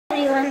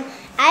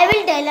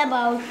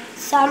will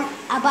tell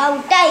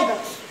about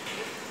tigers.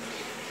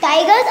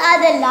 Tigers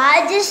are the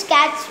largest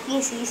cat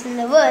species in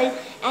the world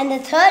and the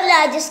third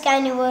largest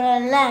carnivore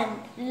on land.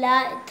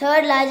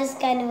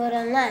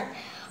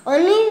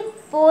 Only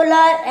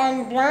polar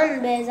and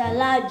brown bears are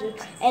larger.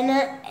 An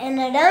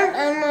adult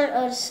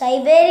animal or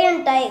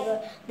Siberian tiger,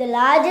 the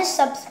largest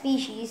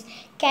subspecies,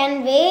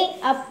 can weigh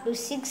up to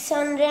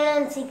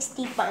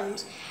 660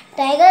 pounds.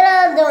 Tigers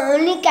are the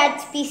only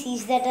cat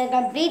species that are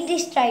completely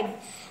striped.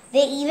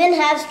 They even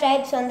have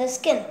stripes on the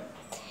skin.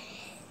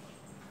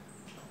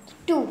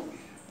 2.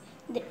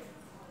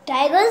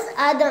 Tigers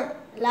are the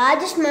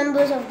largest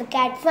members of the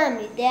cat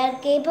family. They are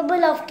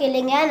capable of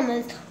killing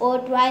animals over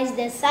twice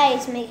their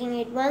size, making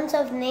it one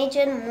of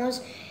nature's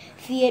most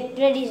feared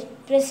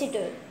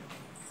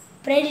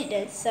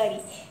predators.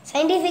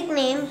 Scientific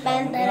name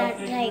Panthera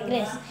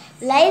tigris.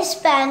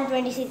 Lifespan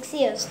 26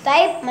 years.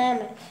 Type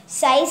mammal.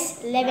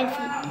 Size 11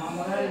 feet.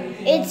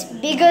 It's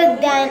bigger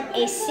than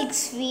a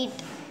 6 feet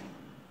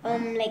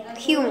like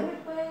human.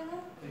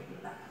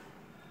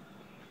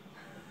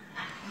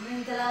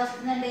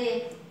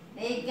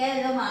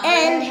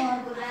 And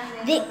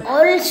they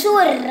also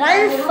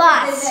run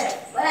fast.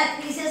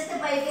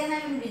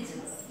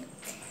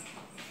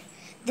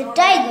 The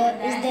tiger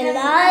is the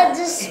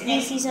largest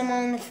species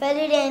among the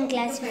felidae and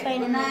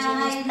classified in the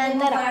genus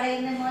Panthera.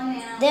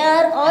 They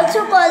are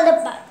also called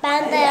the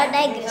Panthera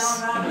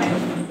tigris.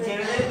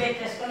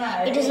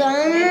 It is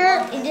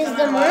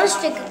the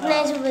most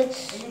recognizable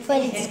for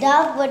its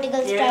dark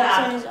vertical stripes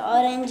on its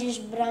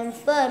orangish-brown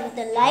fur with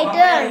a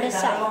lighter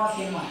underside.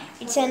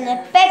 It's an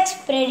apex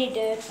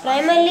predator,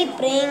 primarily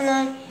preying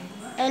on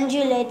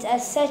ungulates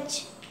as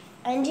such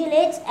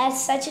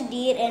a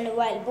deer and a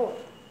wild boar.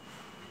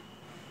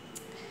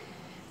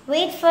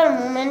 Wait for a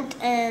moment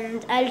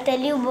and I'll tell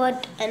you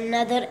about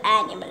another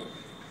animal.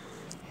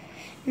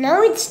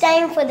 Now it's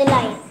time for the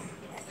lion.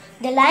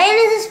 The lion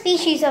is a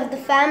species of the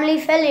family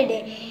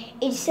Felidae.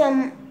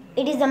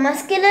 It is a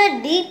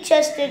muscular,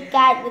 deep-chested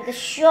cat with a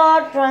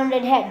short,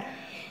 rounded head,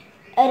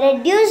 a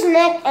reduced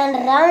neck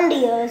and round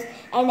ears,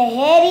 and a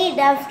hairy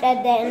tuft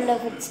at the end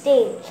of its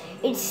tail.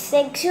 It's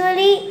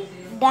sexually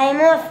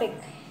dimorphic.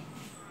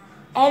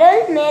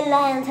 Adult male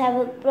lions have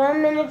a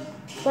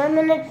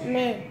prominent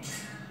mane,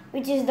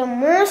 which is the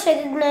most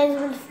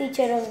recognizable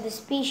feature of the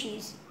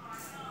species.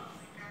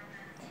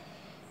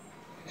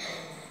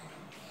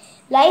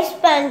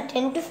 Lifespan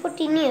 10 to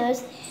 14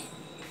 years.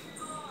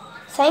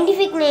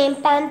 Scientific name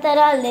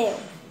Panthera leo.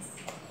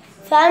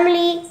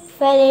 Family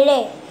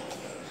Felidae.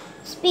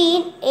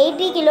 Speed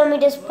 80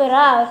 km per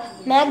hour.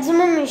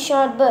 Maximum in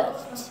short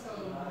bursts.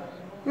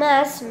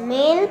 Mass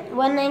male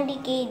 190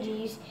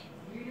 kg.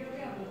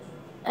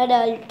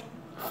 Adult.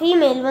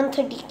 Female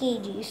 130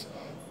 kg.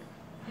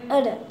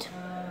 Adult.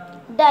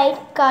 Diet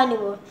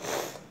carnivore.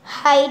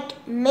 Height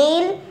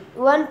male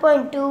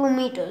 1.2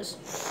 meters.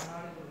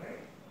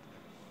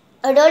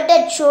 Adult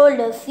at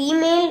shoulder.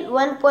 Female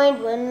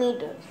 1.1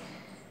 meters.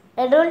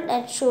 Adult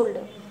at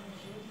shoulder.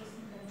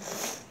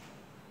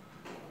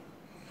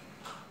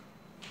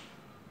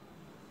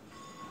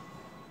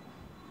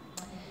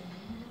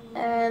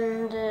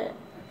 And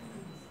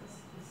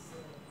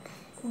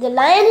the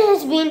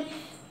lion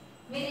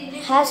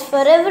has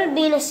forever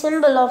been a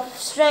symbol of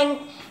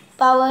strength,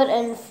 power,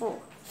 and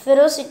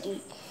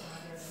ferocity.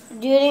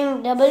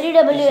 During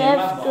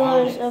WWF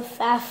tours of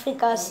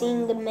Africa,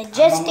 seeing the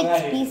majestic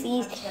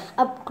species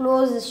up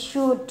close is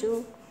sure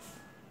to.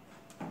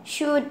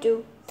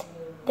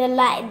 The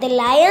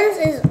lion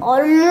is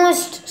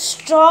almost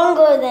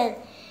stronger than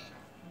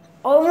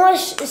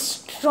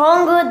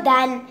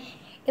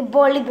a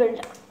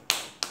bodybuilder,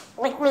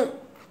 like me.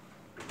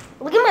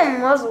 Look at my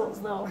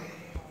muscles though.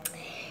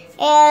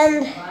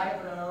 And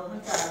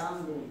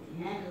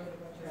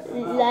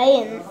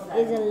lion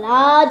is a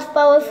large,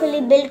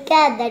 powerfully built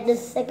cat that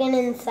is second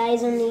in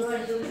size only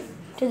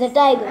to the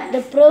tiger,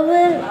 the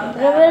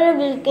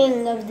proverbial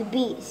king of the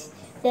beasts.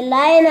 The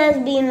lion has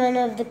been one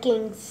of the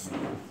kings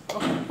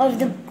of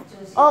the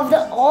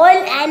all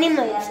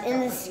animals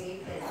in this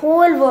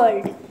whole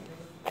world.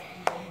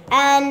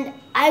 And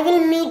I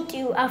will meet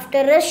you after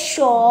a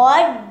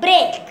short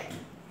break.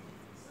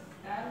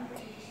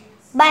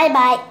 Bye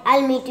bye.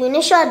 I'll meet you in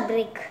a short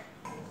break.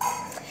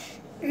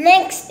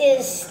 Next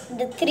is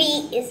the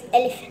 3 is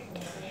elephant.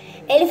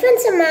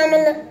 Elephants are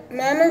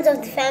mammals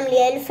of the family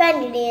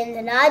Elephantidae and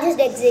the largest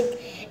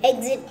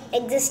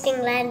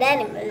existing land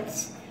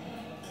animals.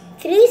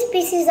 3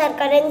 species are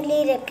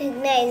currently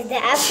recognized: the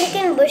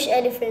African bush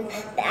elephant,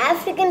 the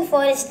African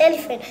forest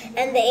elephant,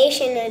 and the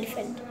Asian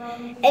elephant.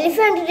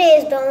 Elephantidae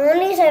is the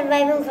only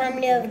surviving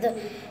family of the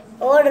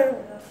order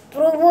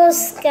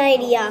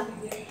Proboscidea.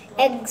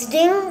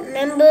 Extinct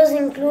members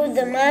include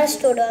the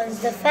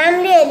mastodons. The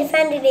family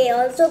Elephantidae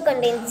also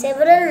contains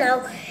several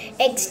now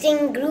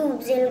extinct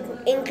groups,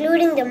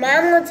 including the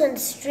mammoths and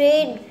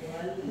straight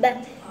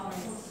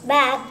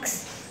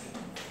backs.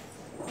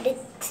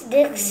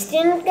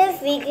 Distinctive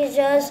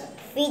features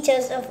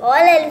of all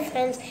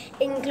elephants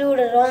include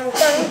a long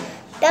tongue,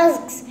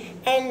 tusks,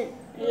 and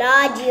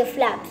large ear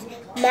flaps.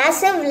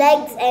 massive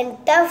legs and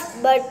tough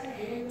but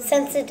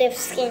sensitive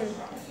skin.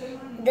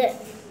 The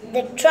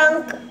the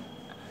trunk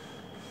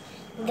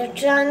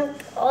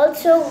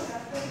also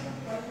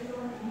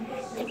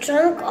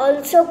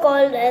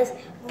called as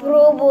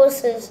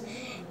proboscis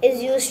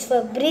is used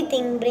for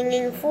breathing,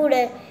 bringing food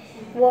and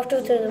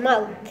water to the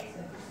mouth.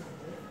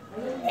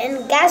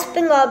 And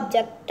gasping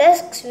object,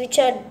 tusks which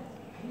are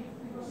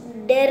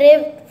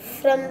derived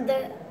from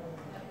the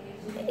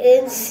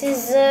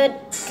incisor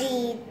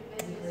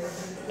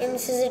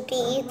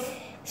teeth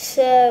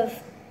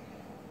serve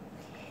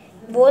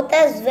both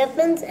as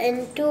weapons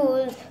and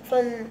tools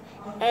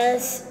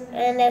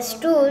as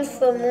tools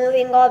for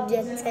moving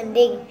objects and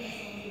digging.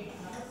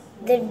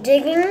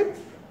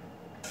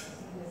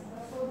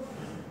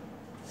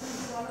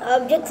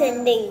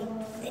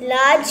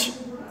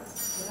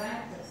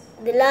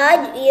 The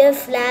large ear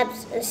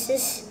flaps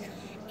assist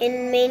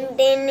in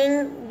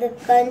maintaining the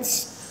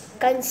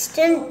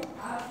constant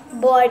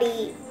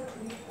body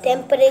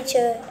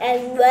temperature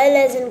as well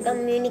as in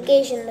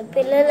communication. The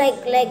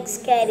pillar-like legs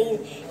carry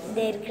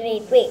their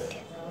great weight.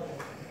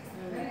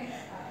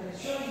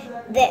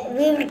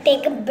 We will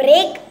take a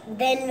break,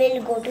 then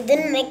we'll go to the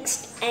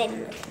next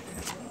animal.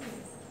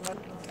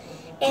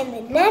 And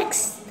the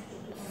next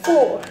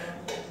 4.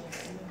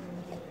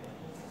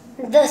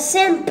 The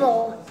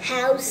simple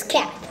house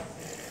cat.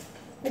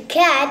 The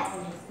cat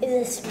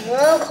is a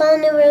small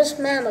carnivorous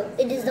mammal.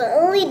 It is the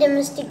only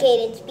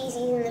domesticated species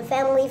in the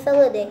family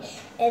Felidae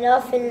and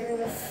often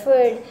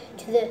referred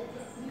to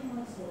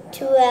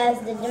as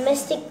the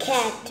domestic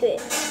cat to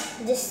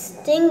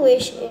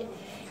distinguish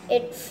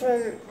it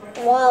from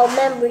wild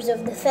members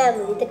of the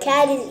family. The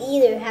cat is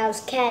either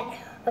house cat,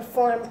 a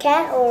farm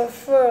cat, or a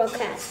feral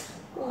cat.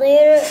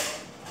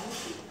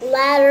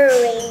 Latter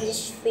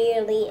ranges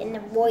fairly and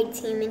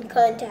avoids human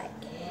contact.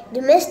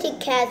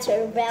 Domestic cats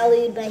are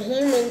valued by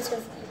humans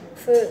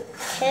for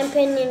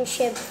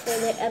companionship, for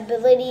their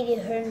ability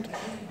to hunt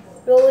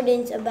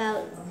rodents.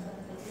 About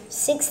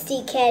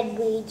 60 cat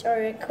breeds are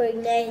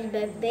recognized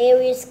by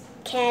various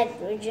cat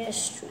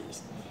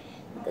registries.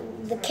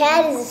 The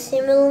cat is a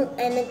similar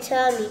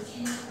anatomy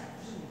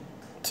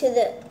to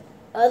the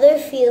other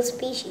field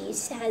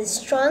species, has a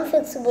strong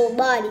flexible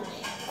body,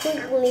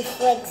 quickly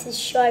flexes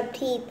sharp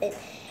teeth and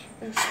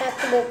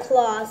retractable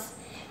claws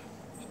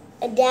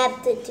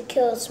adapted to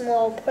kill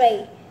small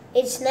prey.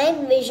 Its night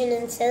vision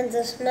and sense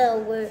of smell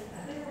will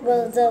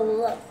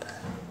develop.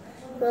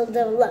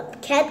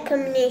 Cat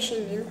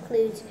communication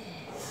includes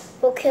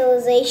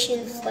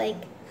vocalizations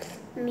like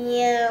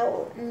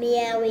meow,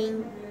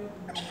 meowing,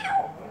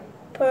 meow,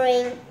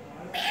 purring,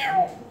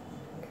 meow,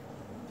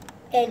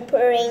 and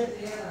purring,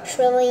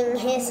 trilling,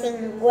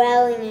 hissing,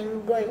 growling,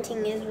 and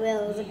grunting, as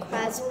well as a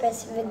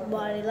class-specific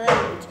body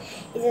language.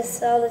 It is a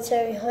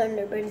solitary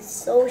hunter, but a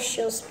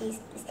social species.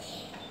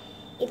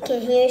 It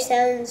can hear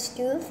sounds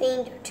too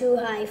faint or too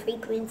high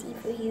frequency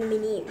for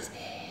human ears,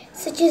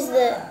 such as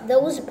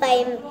those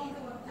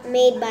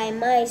made by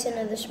mice and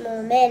other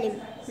small mammals.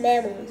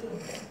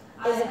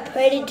 It is a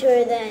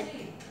predator that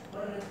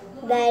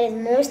is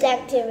most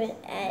active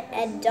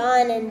at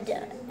dawn and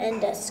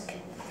dusk.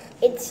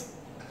 It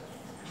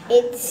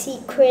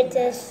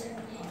secretes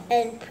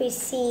and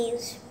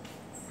perceives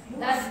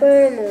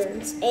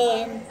pheromones,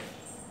 and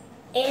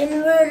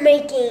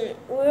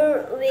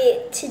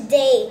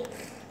today.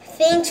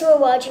 Thanks for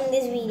watching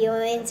this video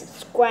and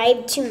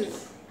subscribe to me.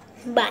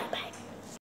 Bye bye.